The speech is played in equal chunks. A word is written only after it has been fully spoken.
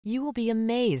You will be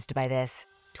amazed by this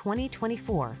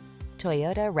 2024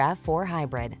 Toyota RAV4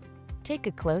 Hybrid. Take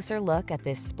a closer look at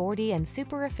this sporty and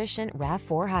super efficient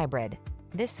RAV4 Hybrid.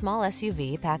 This small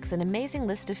SUV packs an amazing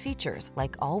list of features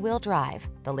like all-wheel drive,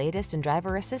 the latest in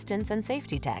driver assistance and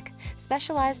safety tech,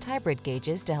 specialized hybrid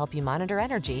gauges to help you monitor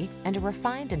energy, and a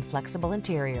refined and flexible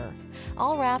interior,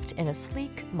 all wrapped in a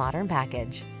sleek, modern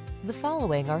package. The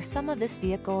following are some of this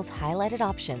vehicle's highlighted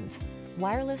options: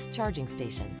 wireless charging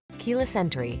station, keyless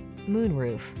entry,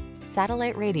 moonroof,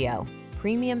 satellite radio,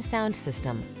 premium sound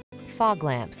system, fog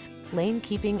lamps, lane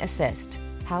keeping assist,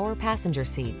 power passenger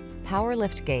seat, power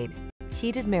liftgate,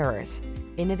 heated mirrors.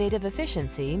 Innovative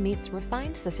efficiency meets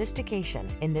refined sophistication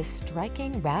in this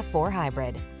striking RAV4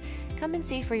 Hybrid. Come and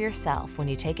see for yourself when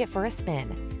you take it for a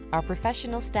spin. Our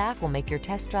professional staff will make your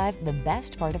test drive the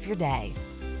best part of your day.